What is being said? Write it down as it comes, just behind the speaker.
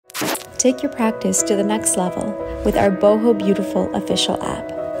take your practice to the next level with our Boho Beautiful official app,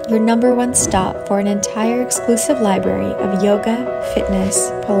 your #1 stop for an entire exclusive library of yoga,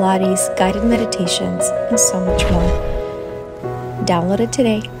 fitness, Pilates, guided meditations, and so much more. Download it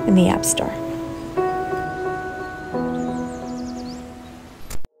today in the App Store.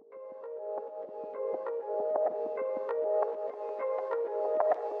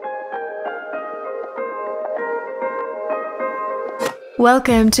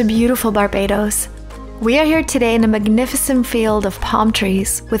 Welcome to beautiful Barbados. We are here today in a magnificent field of palm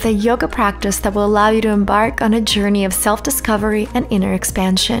trees with a yoga practice that will allow you to embark on a journey of self-discovery and inner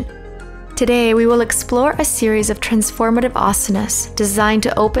expansion. Today, we will explore a series of transformative asanas designed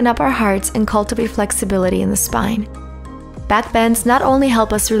to open up our hearts and cultivate flexibility in the spine. Back bends not only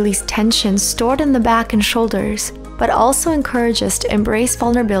help us release tension stored in the back and shoulders, but also encourage us to embrace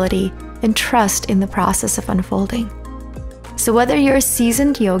vulnerability and trust in the process of unfolding. So whether you're a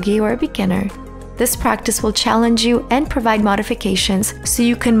seasoned yogi or a beginner, this practice will challenge you and provide modifications so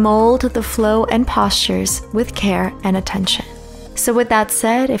you can mold the flow and postures with care and attention. So with that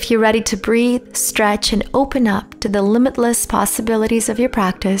said, if you're ready to breathe, stretch, and open up to the limitless possibilities of your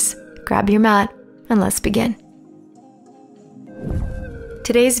practice, grab your mat and let's begin.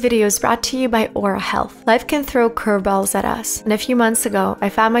 Today's video is brought to you by Aura Health. Life can throw curveballs at us, and a few months ago, I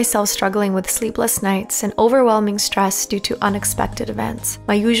found myself struggling with sleepless nights and overwhelming stress due to unexpected events.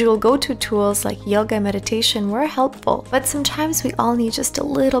 My usual go-to tools like yoga and meditation were helpful, but sometimes we all need just a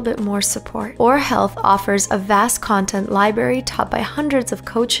little bit more support. Aura Health offers a vast content library taught by hundreds of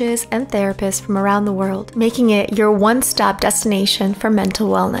coaches and therapists from around the world, making it your one-stop destination for mental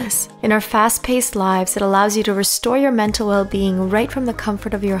wellness. In our fast-paced lives, it allows you to restore your mental well-being right from the comfort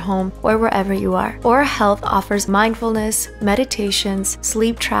of your home or wherever you are. Aura Health offers mindfulness, meditations,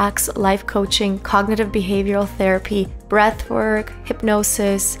 sleep tracks, life coaching, cognitive behavioral therapy, breath work,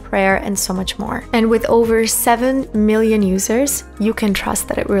 hypnosis, prayer, and so much more. And with over 7 million users, you can trust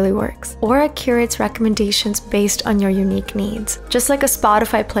that it really works. Aura curates recommendations based on your unique needs, just like a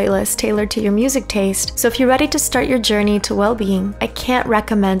Spotify playlist tailored to your music taste. So if you're ready to start your journey to well-being, I can't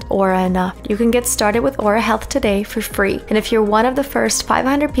recommend Aura enough. You can get started with Aura Health today for free. And if you're one of the first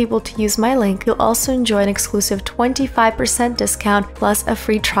 500 people to use my link, you'll also enjoy an exclusive 25% discount plus a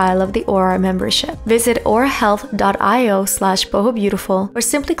free trial of the Aura membership. Visit aurahealth.io/Boho Beautiful or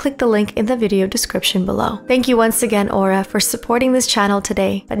simply click the link in the video description below. Thank you once again, Aura, for supporting this channel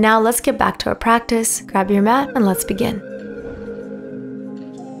today. But now let's get back to our practice. Grab your mat and let's begin.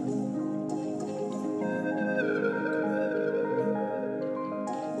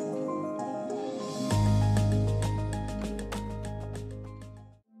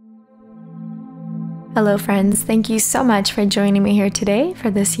 Hello friends, thank you so much for joining me here today for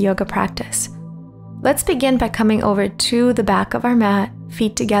this yoga practice. Let's begin by coming over to the back of our mat,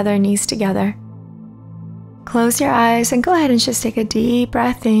 feet together, knees together. Close your eyes and go ahead and just take a deep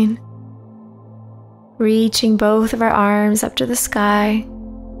breath in, reaching both of our arms up to the sky,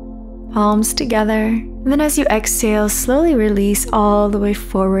 palms together. And then as you exhale, slowly release all the way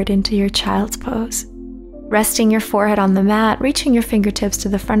forward into your child's pose. Resting your forehead on the mat, reaching your fingertips to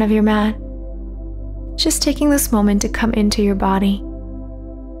the front of your mat. Just taking this moment to come into your body.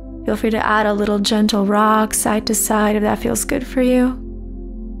 Feel free to add a little gentle rock side to side if that feels good for you.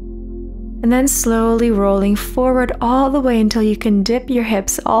 And then slowly rolling forward all the way until you can dip your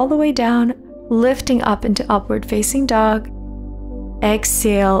hips all the way down, lifting up into upward facing dog.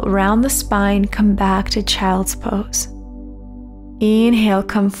 Exhale, round the spine, come back to child's pose. Inhale,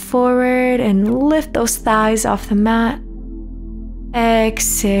 come forward and lift those thighs off the mat.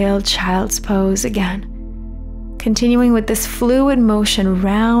 Exhale, child's pose again. Continuing with this fluid motion,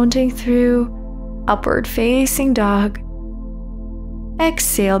 rounding through, upward facing dog.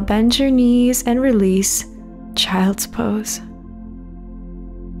 Exhale, bend your knees and release, child's pose.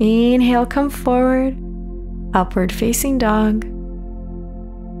 Inhale, come forward, upward facing dog.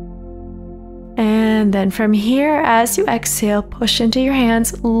 And then from here, as you exhale, push into your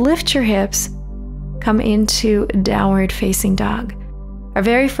hands, lift your hips, come into downward facing dog. Our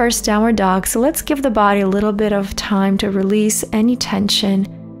very first downward dog, so let's give the body a little bit of time to release any tension.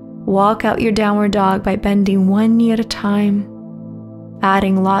 Walk out your downward dog by bending one knee at a time,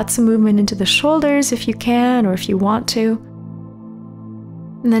 adding lots of movement into the shoulders if you can or if you want to.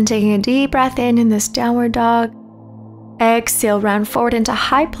 And then taking a deep breath in this downward dog. Exhale, round forward into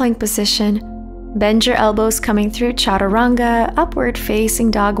high plank position. Bend your elbows coming through chaturanga, upward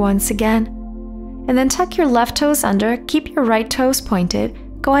facing dog once again. And then tuck your left toes under, keep your right toes pointed.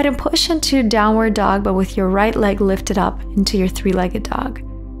 Go ahead and push into downward dog, but with your right leg lifted up into your three-legged dog.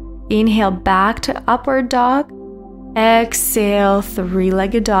 Inhale back to upward dog. Exhale,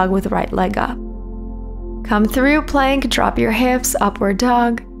 three-legged dog with right leg up. Come through plank, drop your hips, upward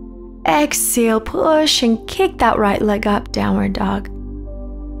dog. Exhale, push and kick that right leg up, downward dog.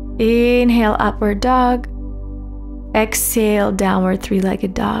 Inhale, upward dog. Exhale, downward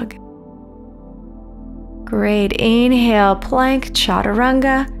three-legged dog. Great. Inhale, plank,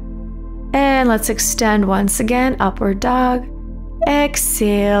 chaturanga. And let's extend once again, upward dog.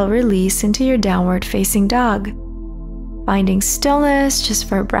 Exhale, release into your downward facing dog. Finding stillness just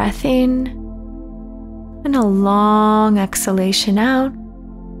for a breath in. And a long exhalation out.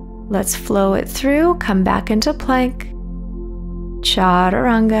 Let's flow it through, come back into plank.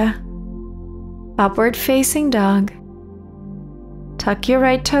 Chaturanga. Upward facing dog. Tuck your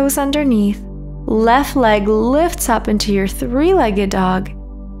right toes underneath. Left leg lifts up into your three-legged dog.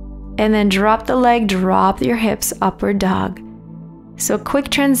 And then drop the leg, drop your hips, upward dog. So quick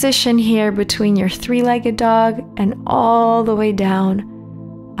transition here between your three-legged dog and all the way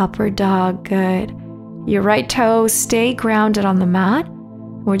down. Upward dog, good. Your right toes stay grounded on the mat.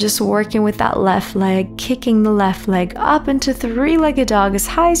 We're just working with that left leg, kicking the left leg up into three-legged dog as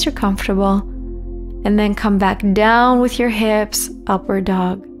high as you're comfortable. And then come back down with your hips, upward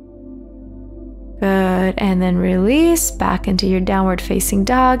dog. Good, and then release back into your downward facing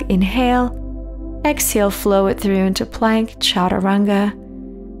dog. Inhale. Exhale, flow it through into plank, chaturanga,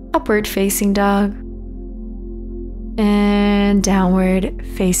 upward facing dog, and downward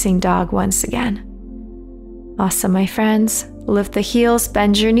facing dog once again. Awesome, my friends. Lift the heels,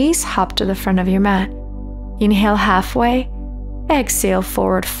 bend your knees, hop to the front of your mat. Inhale halfway, exhale,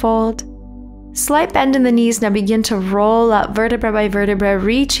 forward fold. Slight bend in the knees, now begin to roll up vertebra by vertebra,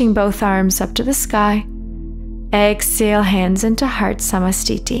 reaching both arms up to the sky. Exhale, hands into heart,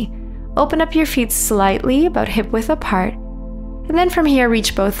 samastiti. Open up your feet slightly, about hip width apart. And then from here,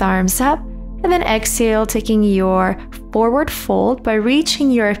 reach both arms up. And then exhale, taking your forward fold by reaching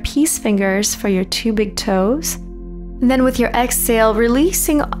your peace fingers for your two big toes. And then with your exhale,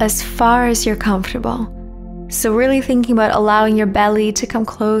 releasing as far as you're comfortable. So really thinking about allowing your belly to come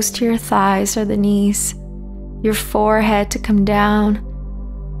close to your thighs or the knees, your forehead to come down,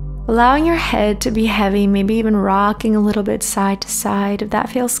 allowing your head to be heavy, maybe even rocking a little bit side to side if that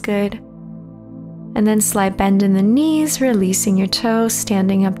feels good. And then slight bend in the knees, releasing your toes,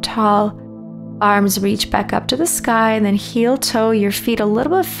 standing up tall. Arms reach back up to the sky, and then heel toe your feet a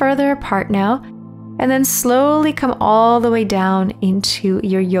little bit further apart now. And then slowly come all the way down into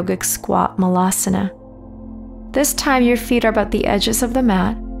your yogic squat malasana. This time your feet are about the edges of the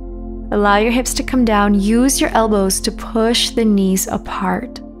mat. Allow your hips to come down. Use your elbows to push the knees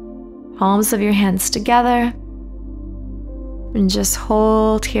apart. Palms of your hands together. And just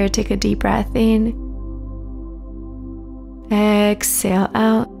hold here. Take a deep breath in. Exhale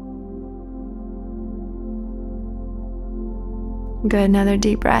out. Good. Another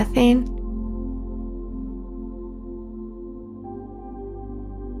deep breath in.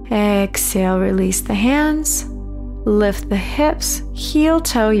 Exhale. Release the hands. Lift the hips, heel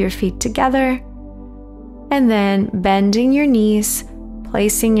toe your feet together, and then bending your knees,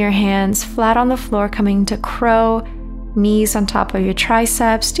 placing your hands flat on the floor, coming to crow, knees on top of your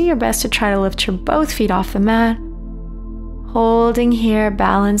triceps. Do your best to try to lift your both feet off the mat, holding here,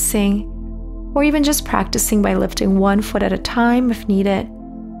 balancing, or even just practicing by lifting one foot at a time if needed.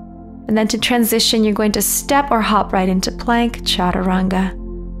 And then to transition, you're going to step or hop right into plank, chaturanga,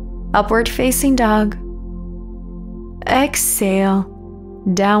 upward facing dog. Exhale,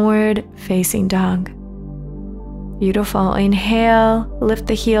 downward facing dog. Beautiful. Inhale, lift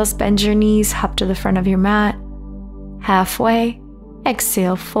the heels, bend your knees, hop to the front of your mat. Halfway,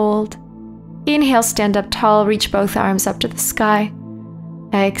 exhale, fold. Inhale, stand up tall, reach both arms up to the sky.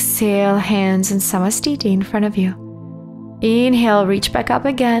 Exhale, hands in samastiti in front of you. Inhale, reach back up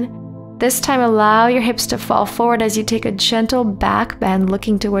again. This time, allow your hips to fall forward as you take a gentle back bend,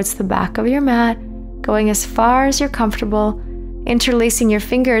 looking towards the back of your mat. Going as far as you're comfortable, interlacing your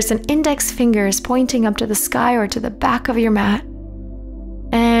fingers and index fingers pointing up to the sky or to the back of your mat.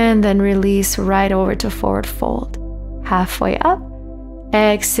 And then release right over to forward fold. Halfway up,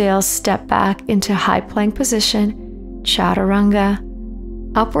 exhale, step back into high plank position, chaturanga,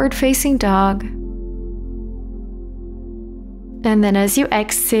 upward facing dog. And then as you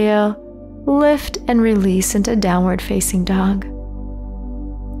exhale, lift and release into downward facing dog.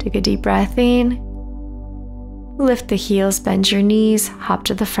 Take a deep breath in. Lift the heels, bend your knees, hop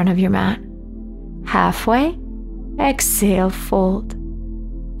to the front of your mat. Halfway, exhale, fold.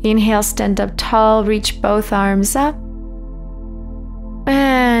 Inhale, stand up tall, reach both arms up.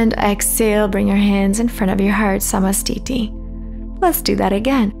 And exhale, bring your hands in front of your heart, samastiti. Let's do that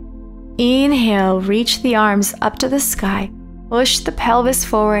again. Inhale, reach the arms up to the sky. Push the pelvis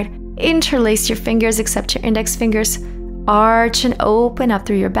forward. Interlace your fingers except your index fingers. Arch and open up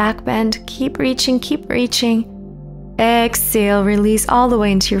through your back bend. Keep reaching, keep reaching. Exhale, release all the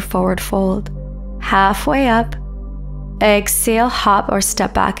way into your forward fold. Halfway up. Exhale, hop or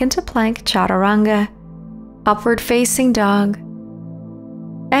step back into plank, chaturanga. Upward facing dog.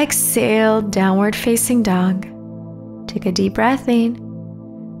 Exhale, downward facing dog. Take a deep breath in.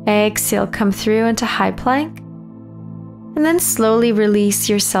 Exhale, come through into high plank. And then slowly release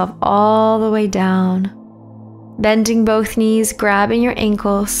yourself all the way down. Bending both knees, grabbing your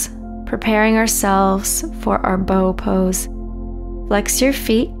ankles, preparing ourselves for our bow pose. Flex your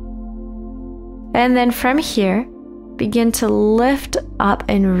feet. And then from here, begin to lift up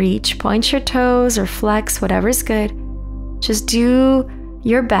and reach. Point your toes or flex, whatever's good. Just do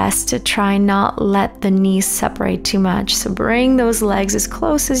your best to try not let the knees separate too much. So bring those legs as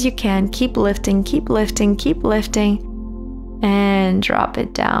close as you can. Keep lifting, keep lifting, keep lifting. And drop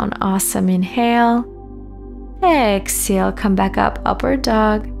it down. Awesome. Inhale. Exhale. Come back up. Upward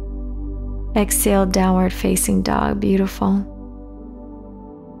dog. Exhale. Downward facing dog. Beautiful.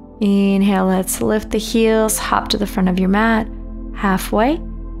 Inhale. Let's lift the heels. Hop to the front of your mat. Halfway.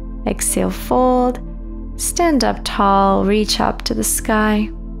 Exhale. Fold. Stand up tall. Reach up to the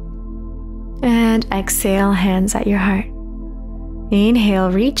sky. And exhale. Hands at your heart. Inhale.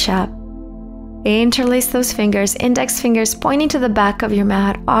 Reach up. Interlace those fingers, index fingers pointing to the back of your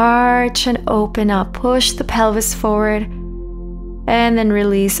mat. Arch and open up. Push the pelvis forward. And then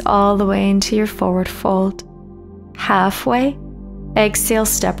release all the way into your forward fold. Halfway. Exhale,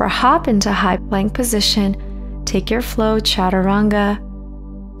 step or hop into high plank position. Take your flow, chaturanga.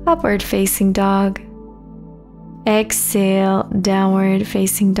 Upward facing dog. Exhale, downward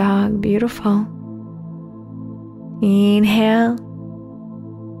facing dog. Beautiful. Inhale.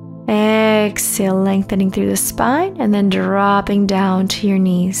 Exhale, lengthening through the spine and then dropping down to your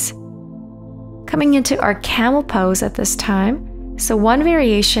knees. Coming into our camel pose at this time. So one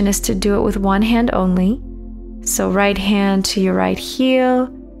variation is to do it with one hand only. So right hand to your right heel.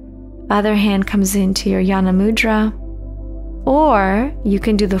 Other hand comes into your Yana Mudra. Or you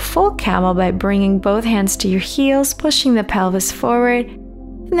can do the full camel by bringing both hands to your heels, pushing the pelvis forward,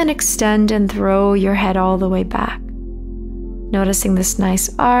 and then extend and throw your head all the way back. Noticing this nice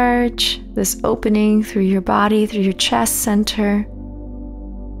arch, this opening through your body, through your chest center.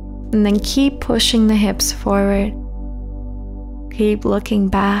 And then keep pushing the hips forward. Keep looking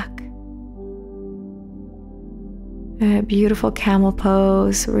back. A beautiful camel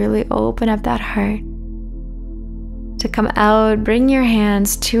pose. Really open up that heart. To come out, bring your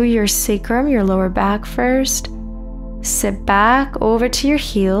hands to your sacrum, your lower back first. Sit back over to your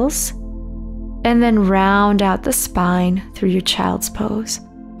heels. And then round out the spine through your child's pose.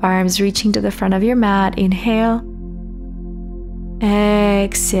 Arms reaching to the front of your mat. Inhale.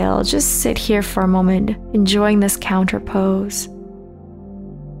 Exhale. Just sit here for a moment, enjoying this counter pose.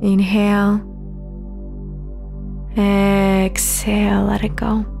 Inhale. Exhale. Let it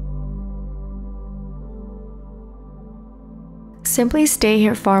go. Simply stay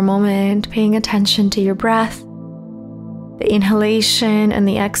here for a moment, paying attention to your breath, the inhalation and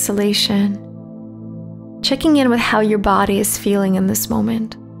the exhalation. Checking in with how your body is feeling in this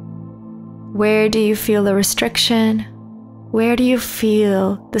moment. Where do you feel the restriction? Where do you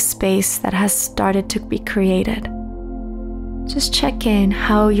feel the space that has started to be created? Just check in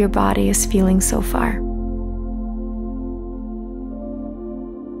how your body is feeling so far.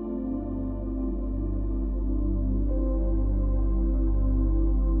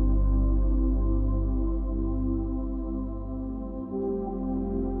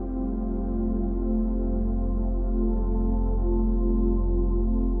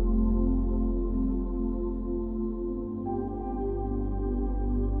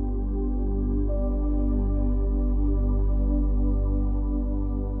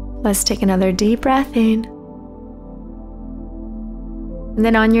 Let's take another deep breath in. And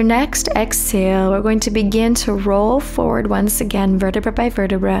then on your next exhale, we're going to begin to roll forward once again, vertebra by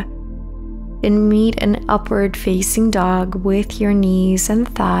vertebra, and meet an upward facing dog with your knees and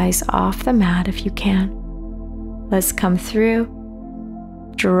thighs off the mat if you can. Let's come through.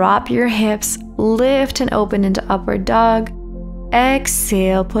 Drop your hips, lift and open into upward dog.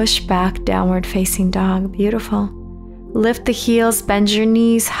 Exhale, push back, downward facing dog. Beautiful. Lift the heels, bend your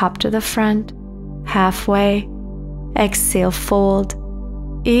knees, hop to the front. Halfway. Exhale, fold.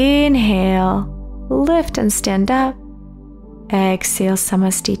 Inhale, lift and stand up. Exhale,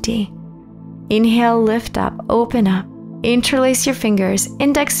 Samastiti. Inhale, lift up, open up. Interlace your fingers,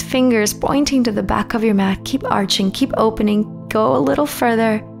 index fingers pointing to the back of your mat. Keep arching, keep opening, go a little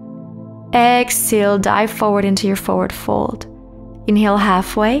further. Exhale, dive forward into your forward fold. Inhale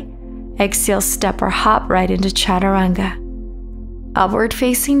halfway. Exhale, step or hop right into chaturanga. Upward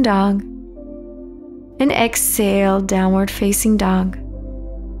facing dog. And exhale, downward facing dog.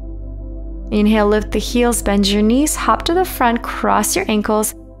 Inhale, lift the heels, bend your knees, hop to the front, cross your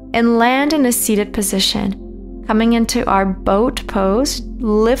ankles, and land in a seated position. Coming into our boat pose,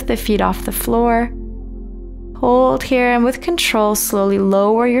 lift the feet off the floor. Hold here, and with control, slowly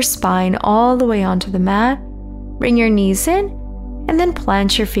lower your spine all the way onto the mat. Bring your knees in, and then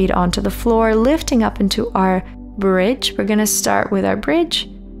plant your feet onto the floor, lifting up into our bridge. We're going to start with our bridge.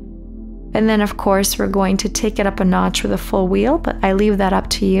 And then, of course, we're going to take it up a notch with a full wheel, but I leave that up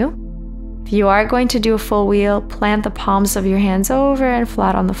to you. If you are going to do a full wheel, plant the palms of your hands over and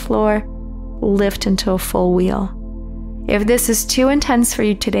flat on the floor. Lift into a full wheel. If this is too intense for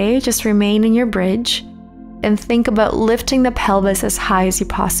you today, just remain in your bridge and think about lifting the pelvis as high as you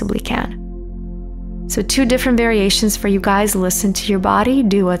possibly can. So 2 different variations for you guys. Listen to your body.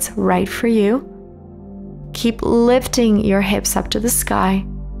 Do what's right for you. Keep lifting your hips up to the sky.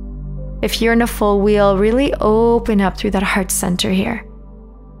 If you're in a full wheel, really open up through that heart center here.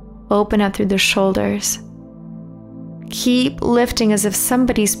 Open up through the shoulders. Keep lifting as if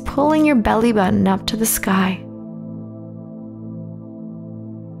somebody's pulling your belly button up to the sky.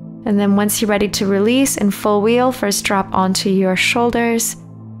 And then once you're ready to release in full wheel, first drop onto your shoulders.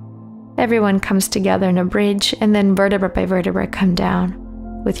 Everyone comes together in a bridge, and then vertebra by vertebra come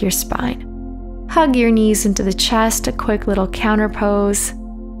down with your spine. Hug your knees into the chest, a quick little counter pose.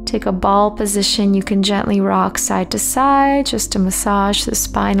 Take a ball position. You can gently rock side to side just to massage the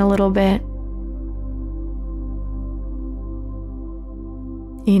spine a little bit.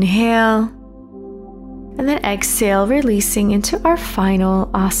 Inhale, and then exhale, releasing into our final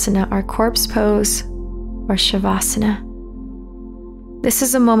asana, our corpse pose, or shavasana. This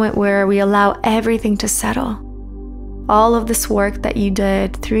is a moment where we allow everything to settle. All of this work that you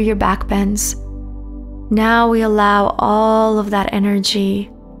did through your back bends. Now we allow all of that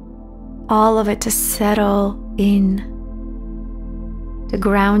energy, all of it to settle in, to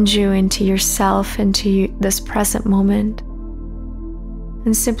ground you into yourself, into this present moment.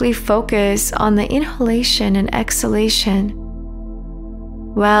 And simply focus on the inhalation and exhalation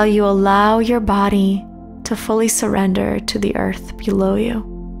while you allow your body to fully surrender to the earth below you.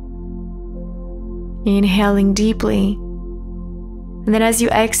 Inhaling deeply, and then as you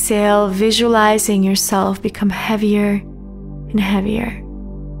exhale, visualizing yourself become heavier and heavier.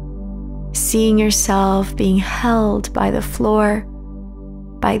 Seeing yourself being held by the floor,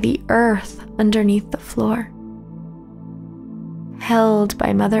 by the earth underneath the floor. Held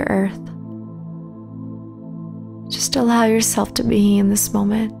by Mother Earth. Just allow yourself to be in this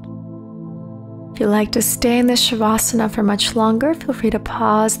moment. If you'd like to stay in this shavasana for much longer, feel free to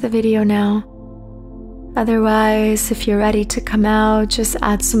pause the video now. Otherwise, if you're ready to come out, just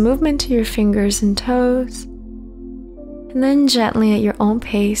add some movement to your fingers and toes. And then gently at your own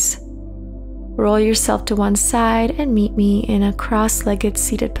pace, roll yourself to one side and meet me in a cross-legged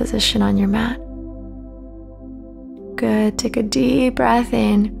seated position on your mat. Good. Take a deep breath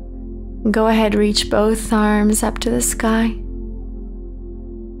in. Go ahead, reach both arms up to the sky.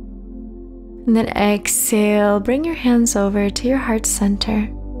 And then exhale, bring your hands over to your heart center.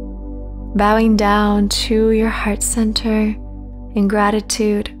 Bowing down to your heart center in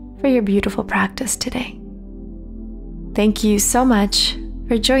gratitude for your beautiful practice today. Thank you so much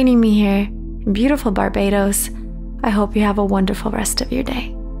for joining me here in beautiful Barbados. I hope you have a wonderful rest of your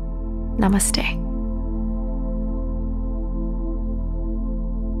day. Namaste.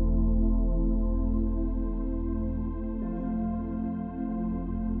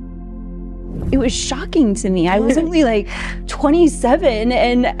 It was shocking to me. I was only like 27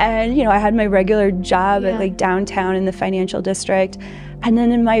 and you know, I had my regular job at like downtown in the financial district. And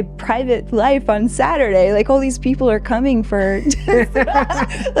then in my private life on Saturday, like all these people are coming for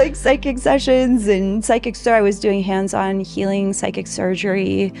like psychic sessions and psychic. So I was doing hands-on healing, psychic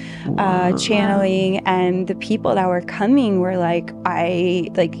surgery, channeling, and the people that were coming were like,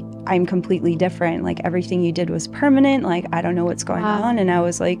 I'm completely different. Like everything you did was permanent. Like, I don't know what's going on. And I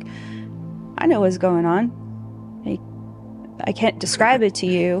was like, I know what's going on. I can't describe it to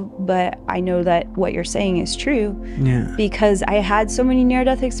you, but I know that what you're saying is true. Yeah. Because I had so many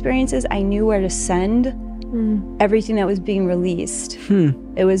near-death experiences, I knew where to send everything that was being released.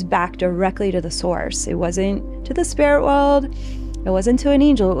 It was back directly to the source. It wasn't to the spirit world. It wasn't to an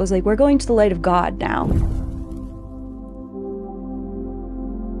angel. It was like, we're going to the light of God now.